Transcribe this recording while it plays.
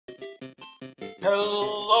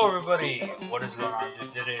Hello everybody, what is going on?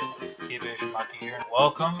 It is Kibishimaki here, and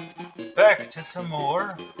welcome back to some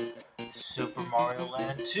more Super Mario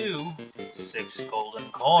Land 2 6 golden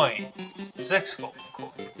coins. 6 golden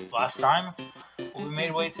coins. Last time, we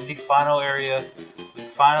made way to the final area, we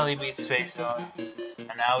finally beat Space Zone,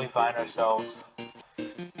 and now we find ourselves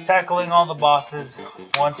tackling all the bosses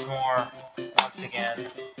once again,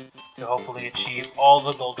 to hopefully achieve all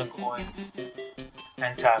the golden coins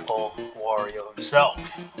and tackle Wario himself.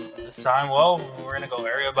 This time, well, we're gonna go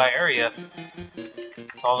area by area.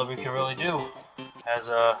 That's all that we can really do as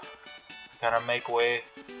kind of make way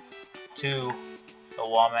to the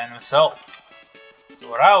Wallman himself. So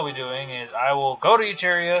what I will be doing is I will go to each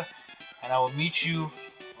area and I will meet you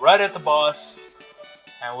right at the boss,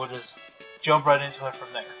 and we'll just jump right into it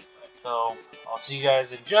from there. So I'll see you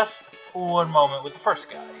guys in just one moment with the first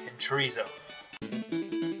guy in Chorizo.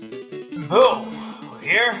 Boom! We're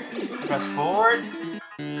here. Press forward.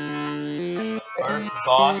 First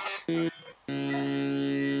boss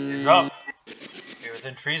is up. Here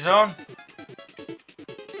within Tree Zone.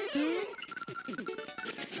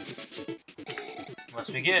 Let's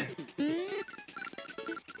begin.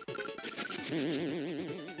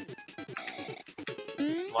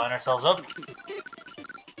 Line ourselves up.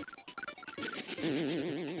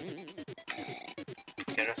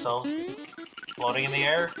 Get ourselves floating in the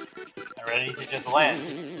air and ready to just land.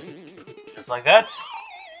 Just like that.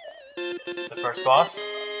 The first boss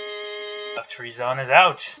of Tree Zone is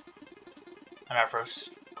out. And our first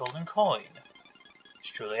golden coin is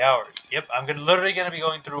truly ours. Yep, I'm literally going to be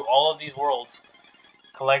going through all of these worlds,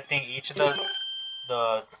 collecting each of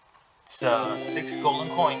the 6 golden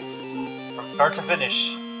coins from start to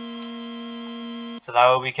finish. So that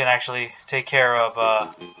way we can actually take care of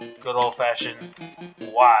good old-fashioned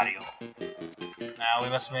Wario. Now we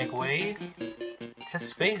must make way to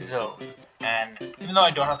Space Zone. And even though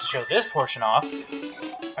I don't have to show this portion off,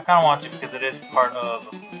 I kind of want to because it is part of,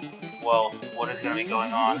 well, what is going to be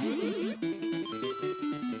going on.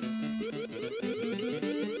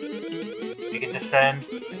 We can descend.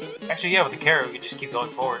 Actually, yeah, with the carrot, we can just keep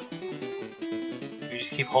going forward. We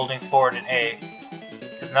just keep holding forward in A,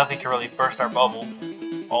 because nothing can really burst our bubble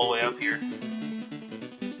all the way up here.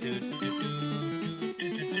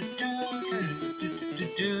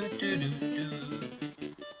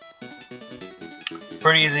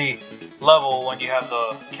 Pretty easy level when you have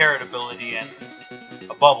the carrot ability and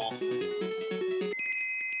a bubble. And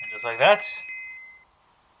just like that.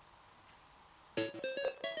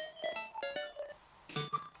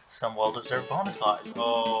 Some well-deserved bonus lives.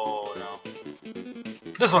 Oh no.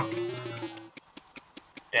 This one!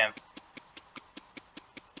 Damn.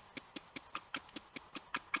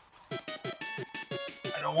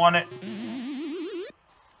 I don't want it.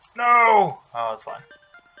 No! Oh, it's fine.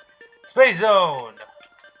 Space Zone!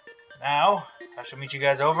 Now, I shall meet you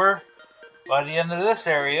guys over by the end of this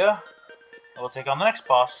area. We'll take on the next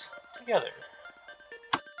boss together.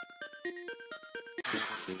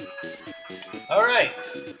 Alright,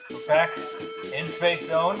 we're back in Space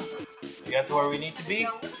Zone. We got to where we need to be.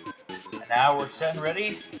 And now we're set and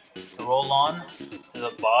ready to roll on to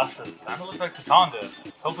the boss that kind of looks like Tonga.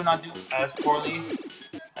 Hoping not do as poorly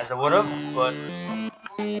as I would have, but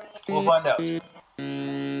we'll find out.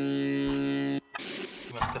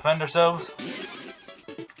 We must defend ourselves.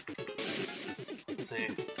 Let's see.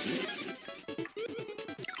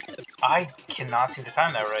 I cannot seem to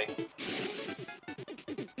time that right.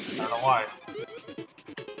 I don't know why.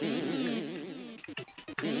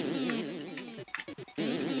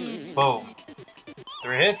 Boom.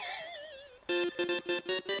 3 hits.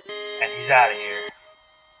 And he's out of here.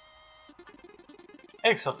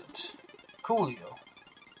 Excellent. Coolio.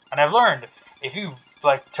 And I've learned, if you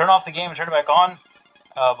turn off the game and turn it back on,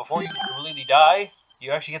 before you completely die,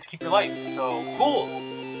 you actually get to keep your life. So, cool!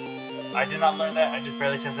 I did not learn that, I just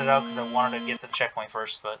barely tested it out because I wanted to get to the checkpoint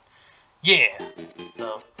first, but yeah!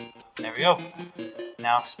 So, there we go.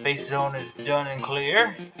 Now Space Zone is done and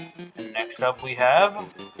clear. And next up we have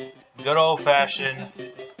good old-fashioned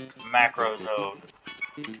Macro Zone.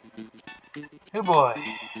 Oh boy.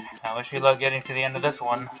 I wish me luck getting to the end of this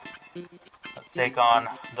one. Let's take on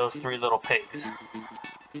those 3 little pigs.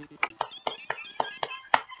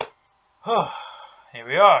 Here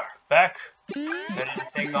we are, back, ready to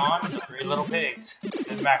take on the 3 little pigs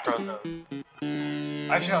in Macro Zone.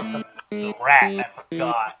 Actually, no, the rat, I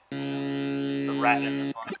forgot. The rat in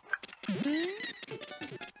this one.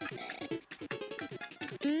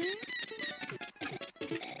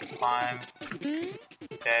 Climb.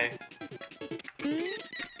 Okay.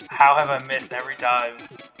 How have I missed every dive?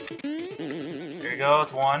 Here we go,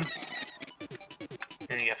 it's 1.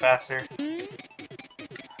 Did he get faster.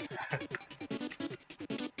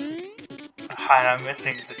 And I'm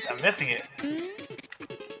missing it. I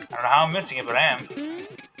don't know how I'm missing it, but I am.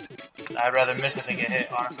 I'd rather miss it than get hit,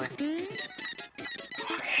 honestly.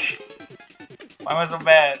 Why am I so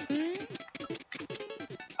bad?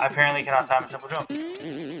 I apparently cannot time a simple jump.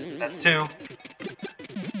 That's 2.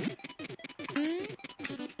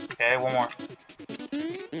 Okay, one more.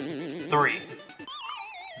 3.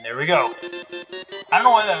 And there we go. I don't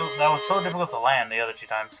know why that was so difficult to land the other 2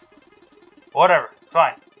 times. Whatever, it's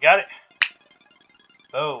fine. You got it?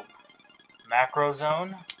 Boom. Macro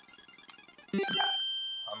zone.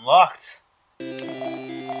 Unlocked.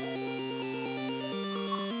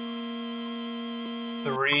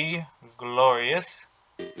 3 glorious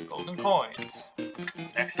golden coins.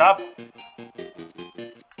 Next up,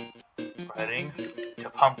 we're heading to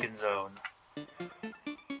Pumpkin Zone.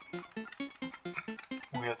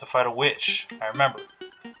 We have to fight a witch. I remember.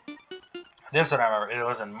 This one I remember. It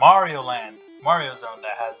was in Mario Land, Mario Zone,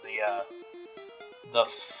 that has the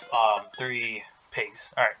 3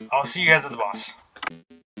 pigs. All right, I'll see you guys at the boss.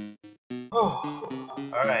 All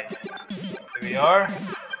right, here we are.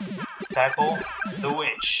 Tackle the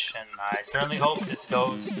witch, and I certainly hope this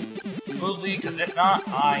goes smoothly, because if not,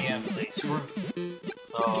 I am screwed.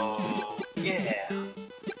 So yeah. All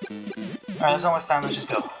right, that's how much time. Let's just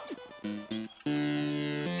go.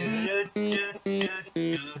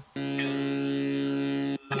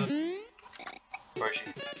 Where is she?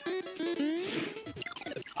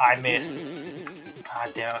 I missed.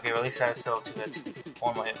 God damn. Okay, well, at least I still have 2 hits.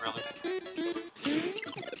 One more hit, really.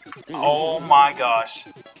 Oh my gosh.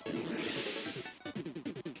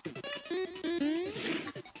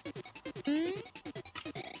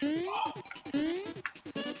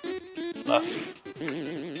 Left.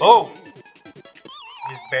 Oh!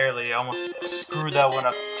 Just barely. I almost screwed that one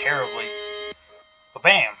up terribly. But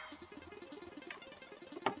bam!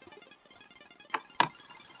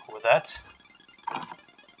 With that, that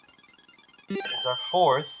is our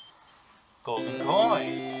 4th golden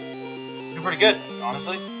coin. Doing pretty good,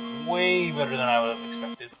 honestly. Way better than I would have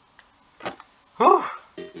expected. Whew!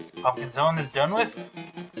 Pumpkin Zone is done with.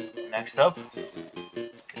 Next up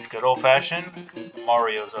is good old-fashioned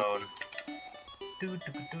Mario Zone.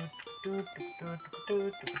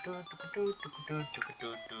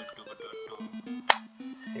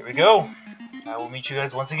 Here we go. I will meet you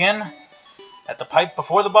guys once again at the pipe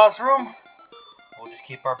before the boss room. We'll just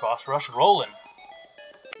keep our boss rush rolling.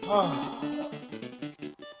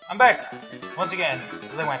 I'm back once again.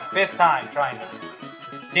 This is like my 5th time trying this.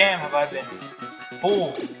 Damn, have I been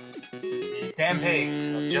fooled. These damn pigs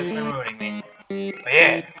have just been ruining me. But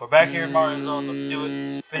yeah, we're back here in Mario Zone. Let's do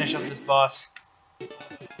it. Finish up this boss.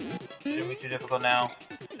 Shouldn't be too difficult now.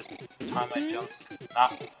 Just time my jumps.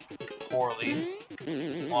 Not poorly.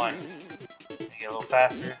 1. Get a little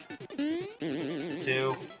faster.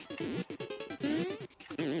 2.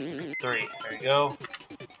 3. There you go.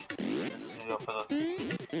 Gonna go for the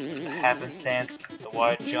happenstance, the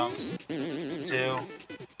wide jumps. 2.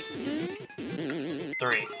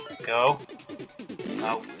 3. Go.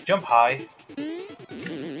 Now jump high.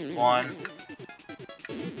 1.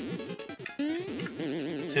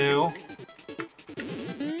 2.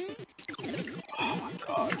 Oh my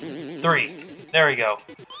god. 3. There we go.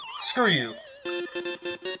 Screw you.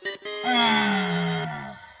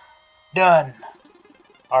 Done.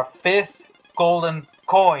 Our 5th golden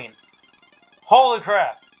coin. Holy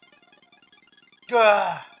crap.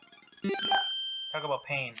 Talk about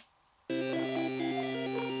pain.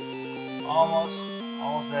 Almost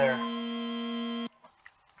there.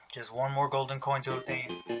 Just 1 more golden coin to obtain.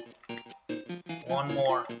 1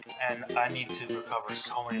 more, and I need to recover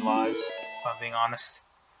so many lives, if I'm being honest.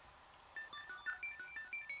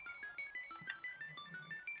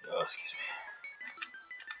 Oh, excuse me.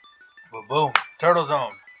 But boom, Turtle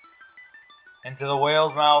Zone. Into the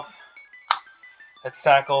whale's mouth. Let's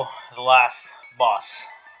tackle the last boss.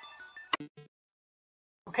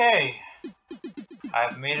 Okay,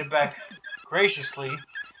 I've made it back graciously,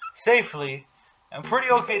 safely, and pretty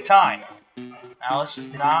okay time. Now let's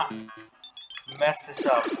just not mess this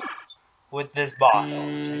up with this boss.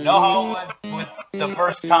 You know how it went with the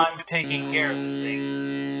first time taking care of this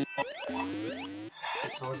thing.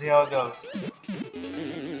 So we'll see how it goes.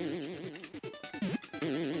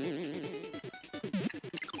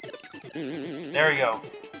 There we go.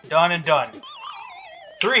 Done and done.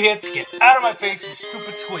 3 hits, get out of my face, you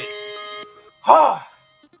stupid squid.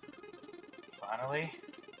 Finally,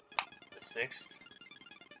 the 6th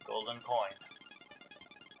golden coin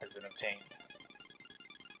has been obtained.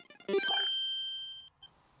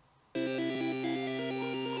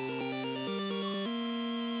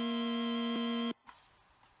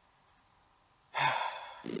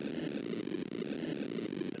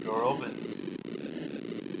 opens.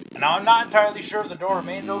 And now I'm not entirely sure if the door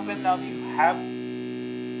remains open now that you have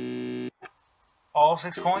all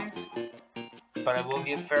 6 coins. But I will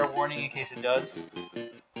give fair warning in case it does.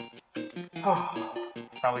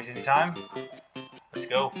 Not wasting any time. Let's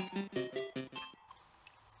go.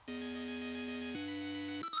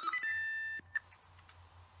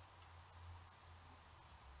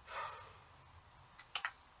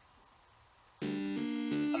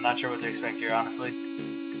 I'm not sure what to expect here, honestly.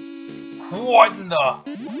 What in the?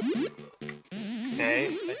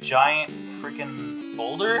 Okay, a giant freaking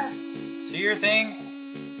boulder? See your thing?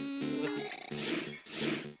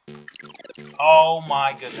 Oh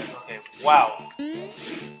my goodness, okay, wow.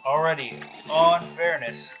 Already,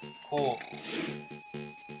 unfairness. Cool.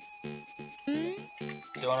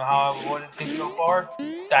 Don't know how I've avoided things so far.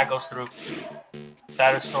 That goes through.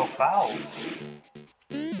 That is so foul.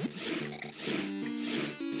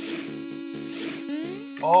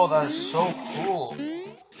 Oh, that is so cool.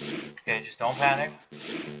 Okay, just don't panic.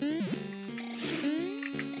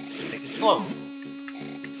 Take it slow.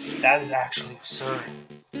 That is actually absurd.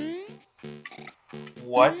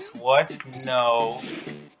 What? What? No.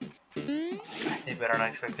 They better not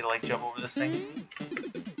expect me to like jump over this thing.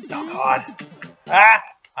 Oh god. Ah!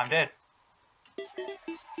 I'm dead.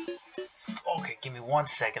 Okay, give me 1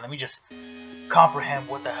 second. Let me just comprehend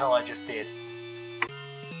what the hell I just did.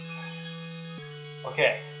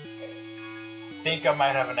 Okay. I think I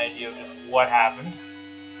might have an idea of just what happened.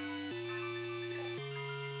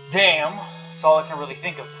 Damn. That's all I can really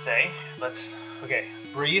think of to say. Let's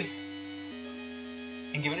breathe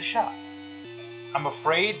and give it a shot. I'm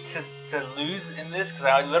afraid to lose in this because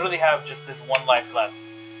I literally have just this 1 life left.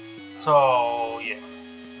 So, yeah.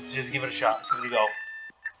 Let's just give it a shot. Let's give it a go.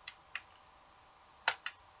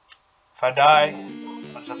 If I die,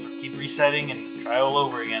 I'll just have to keep resetting and try all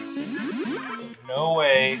over again. No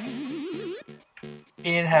way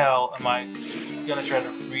in hell am I gonna try to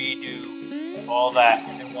redo all that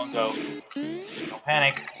in one go. Don't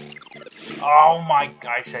panic. Oh my,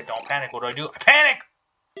 I said don't panic. What do? I panic!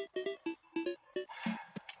 I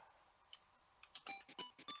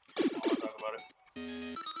don't want to talk about it.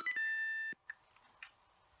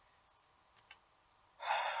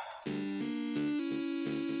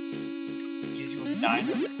 Gives you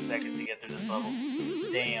 900 seconds to get through this level.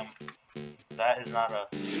 Damn. That is not a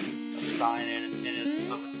sign in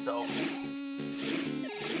and of itself.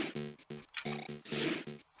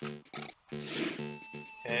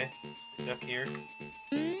 Okay, stuck here.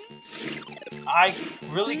 I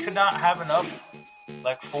really could not have enough,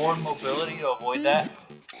 like, forward mobility to avoid that.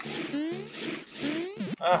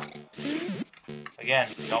 Again,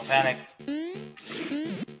 don't panic.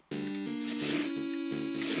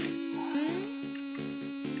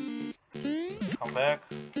 Come back.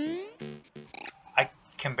 I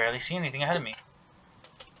can barely see anything ahead of me.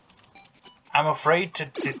 I'm afraid to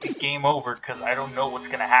game over because I don't know what's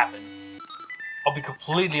going to happen. I'll be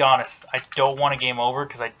completely honest. I don't want to game over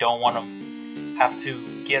because I don't want to have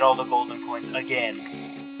to get all the golden coins again.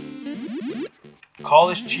 Call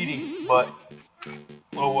this cheating, but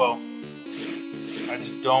oh well. I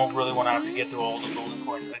just don't really want to have to get through all the golden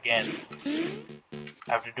coins again.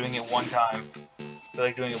 After doing it 1 time. I feel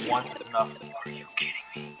like doing it once is enough. Are you kidding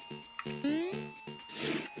me?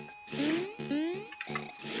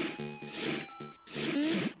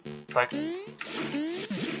 It's like...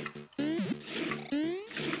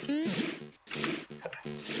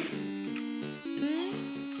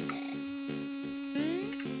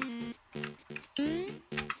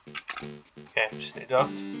 Okay, just stay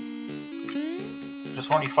ducked. Just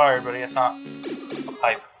one he fired, but I guess not.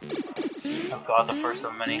 Hype. Oh god, the first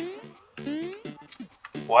of many.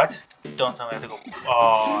 What? Don't tell me I have to go...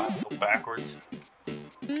 Oh, I have to go backwards.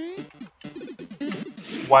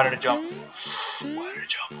 Why did it jump? Why did it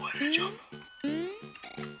jump? Why did it jump?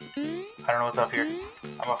 I don't know what's up here.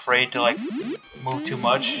 I'm afraid to, like, move too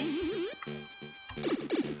much.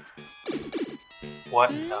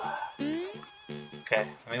 What in the... Okay,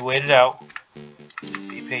 let me wait it out.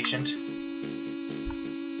 Be patient.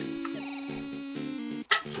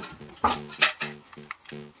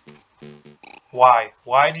 Why?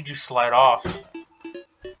 Why did you slide off? Okay,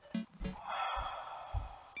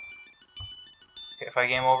 if I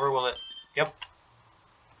game over, will it... Yep.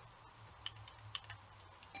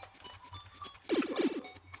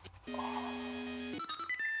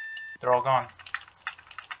 They're all gone.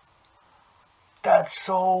 That's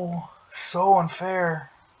so unfair.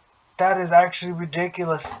 That is actually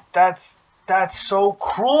ridiculous. That's so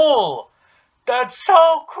cruel. That's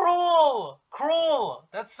so cruel. Cruel.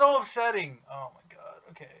 That's so upsetting. Oh my god.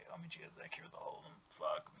 Okay, I'll meet you guys back here with all of them.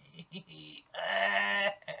 Fuck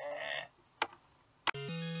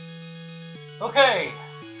Okay,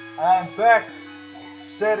 I'm back,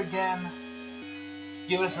 set again.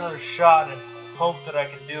 Give us another shot and hope that I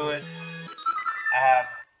can do it. I have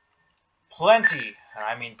plenty, and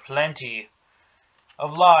I mean plenty,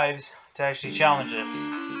 of lives to actually challenge this.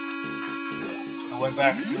 I went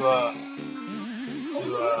back to a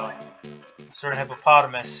certain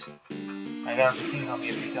hippopotamus. I got him to sneeze on me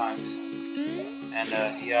a few times,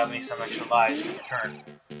 and he got me some extra lives in return.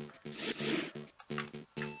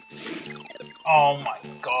 Oh my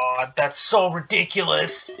god, that's so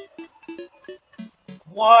ridiculous!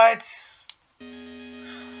 What?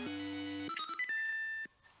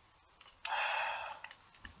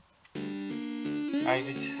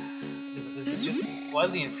 It's just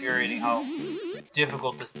slightly infuriating how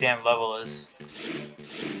difficult this damn level is.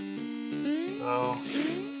 So,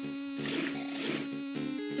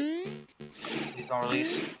 please don't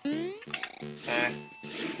release. Okay.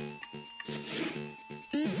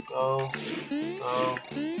 Go, go,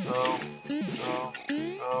 go, go,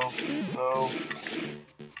 go, go.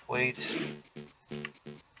 Wait.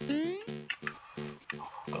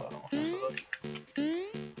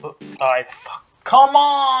 Oh, God, fuck. Come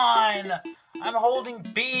on! I'm holding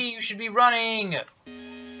B. You should be running.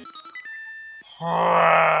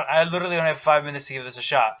 I literally only have 5 minutes to give this a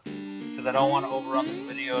shot, because I don't want to overrun this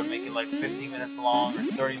video and make it like 15 minutes long or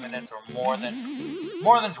 30 minutes or more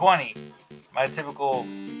than 20. My typical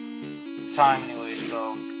time anyway.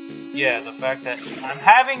 So yeah, the fact that I'm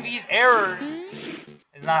having these errors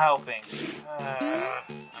is not helping.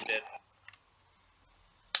 I'm dead.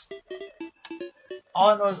 All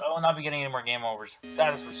I know is I will not be getting any more game overs.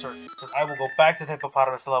 That is for certain. Because I will go back to the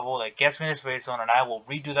hippopotamus level that gets me to Space Zone, and I will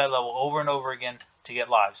redo that level over and over again to get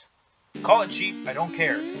lives. Call it cheap, I don't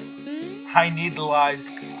care. I need the lives,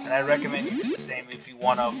 and I recommend you do the same if you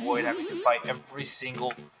want to avoid having to fight every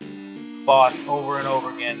single boss over and over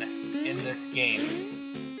again in this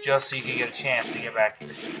game. Just so you can get a chance to get back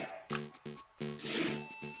here.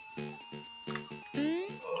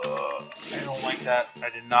 I don't like that. I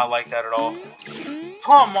did not like that at all.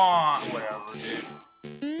 Come on! Whatever, dude.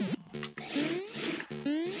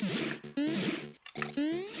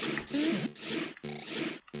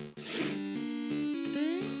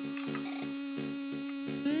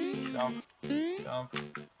 Jump, jump,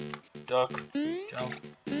 duck, jump,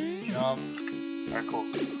 jump. Alright, cool.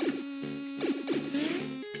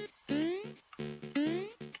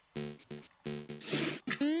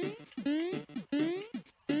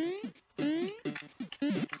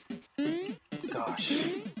 Gosh.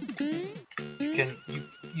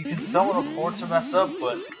 You can somewhat afford to mess up,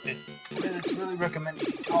 but it's really recommended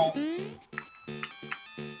you don't.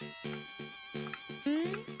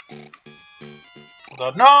 Oh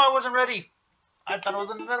God, no, I wasn't ready! I thought I was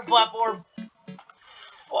on the middle platform!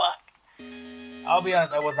 Fuck. I'll be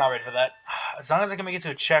honest, I was not ready for that. As long as I can make it to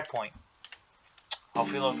a checkpoint, I'll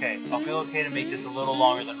feel okay. I'll feel okay to make this a little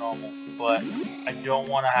longer than normal, but I don't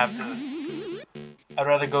want to have to... I'd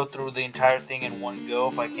rather go through the entire thing in one go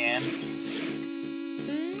if I can.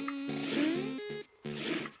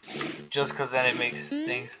 Just because then it makes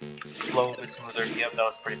things flow a bit smoother. Yep, that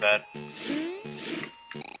was pretty bad.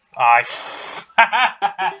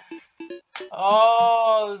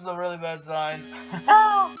 Oh, this is a really bad sign.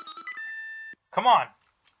 Come on.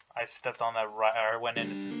 I stepped on that right, or went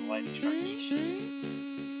into the lightning strike.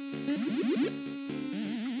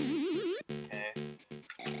 Okay.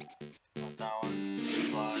 Not that one.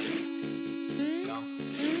 Slide. Jump.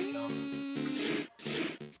 Jump.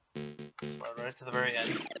 Slide right to the very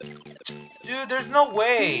end. Dude, there's no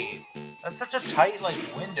way. That's such a tight, like,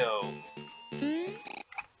 window.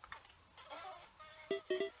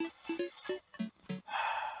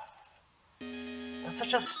 That's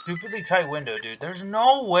such a stupidly tight window, dude. There's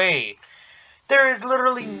no way. There is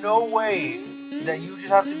literally no way that you just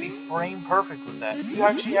have to be frame perfect with that. If you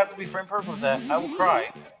actually have to be frame perfect with that, I will cry.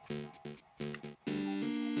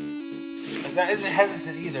 Like, that isn't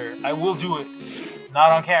hesitant either. I will do it.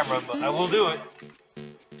 Not on camera, but I will do it.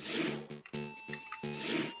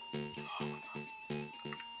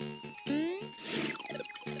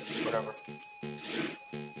 Whatever.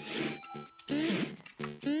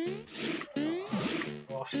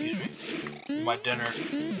 Oh, excuse me. My dinner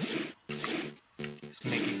is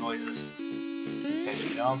making noises.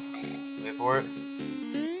 Okay, jump. Wait for it.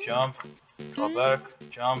 Jump. Draw back.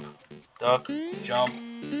 Jump. Duck. Jump.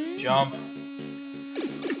 Jump.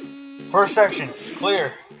 First section.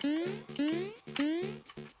 Clear.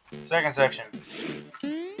 Second section.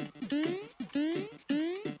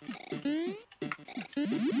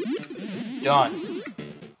 Done.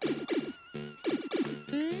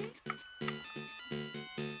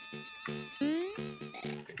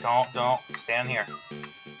 Don't. Stand here.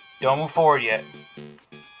 Don't move forward yet.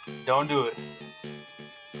 Don't do it.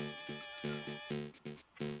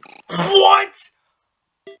 What?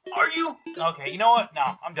 Are you? Okay, you know what?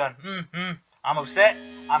 No, I'm done. I'm upset.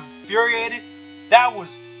 I'm infuriated. That was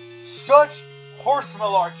such horse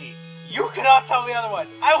malarkey. You cannot tell me otherwise.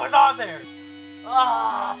 I was on there.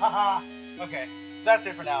 Okay, that's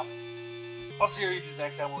it for now. I'll see you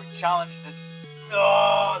next time where we challenge this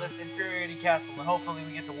infuriating castle, and hopefully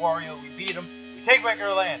we get to Wario, we beat him, we take back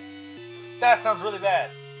our land. That sounds really bad.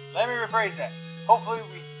 Let me rephrase that. Hopefully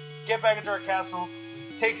we get back into our castle,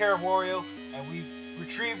 we take care of Wario, and we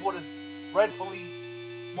retrieve what is rightfully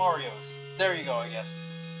Mario's. There you go, I guess.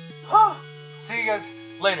 See you guys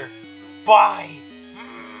later. Bye!